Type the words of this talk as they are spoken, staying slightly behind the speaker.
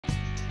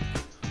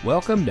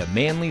Welcome to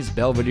Manley's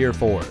Belvidere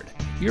Ford,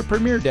 your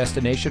premier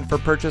destination for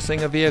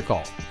purchasing a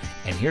vehicle.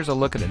 And here's a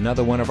look at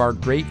another one of our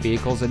great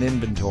vehicles in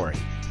inventory,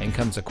 and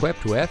comes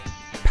equipped with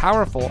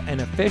powerful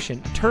and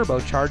efficient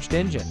turbocharged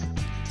engine,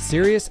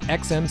 Sirius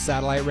XM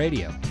satellite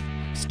radio,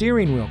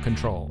 steering wheel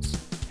controls,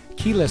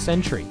 keyless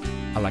entry,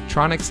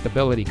 electronic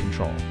stability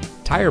control,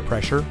 tire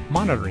pressure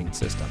monitoring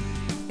system,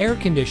 air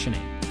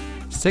conditioning,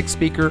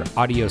 6-speaker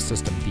audio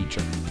system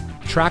feature,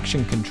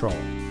 traction control,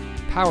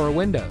 power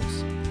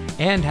windows,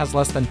 and has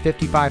less than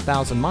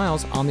 55,000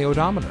 miles on the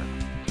odometer.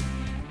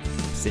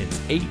 Since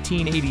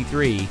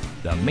 1883,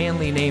 the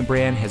Manley name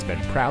brand has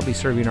been proudly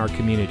serving our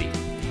community.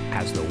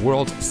 As the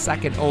world's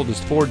second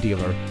oldest Ford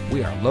dealer,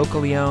 we are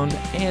locally owned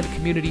and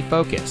community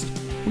focused.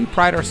 We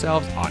pride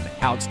ourselves on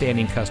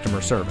outstanding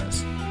customer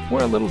service.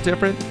 We're a little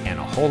different and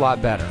a whole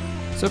lot better.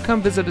 So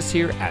come visit us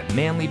here at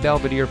Manley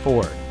Belvidere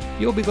Ford.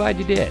 You'll be glad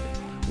you did.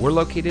 We're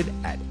located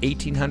at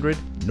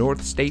 1800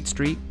 North State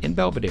Street in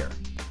Belvidere.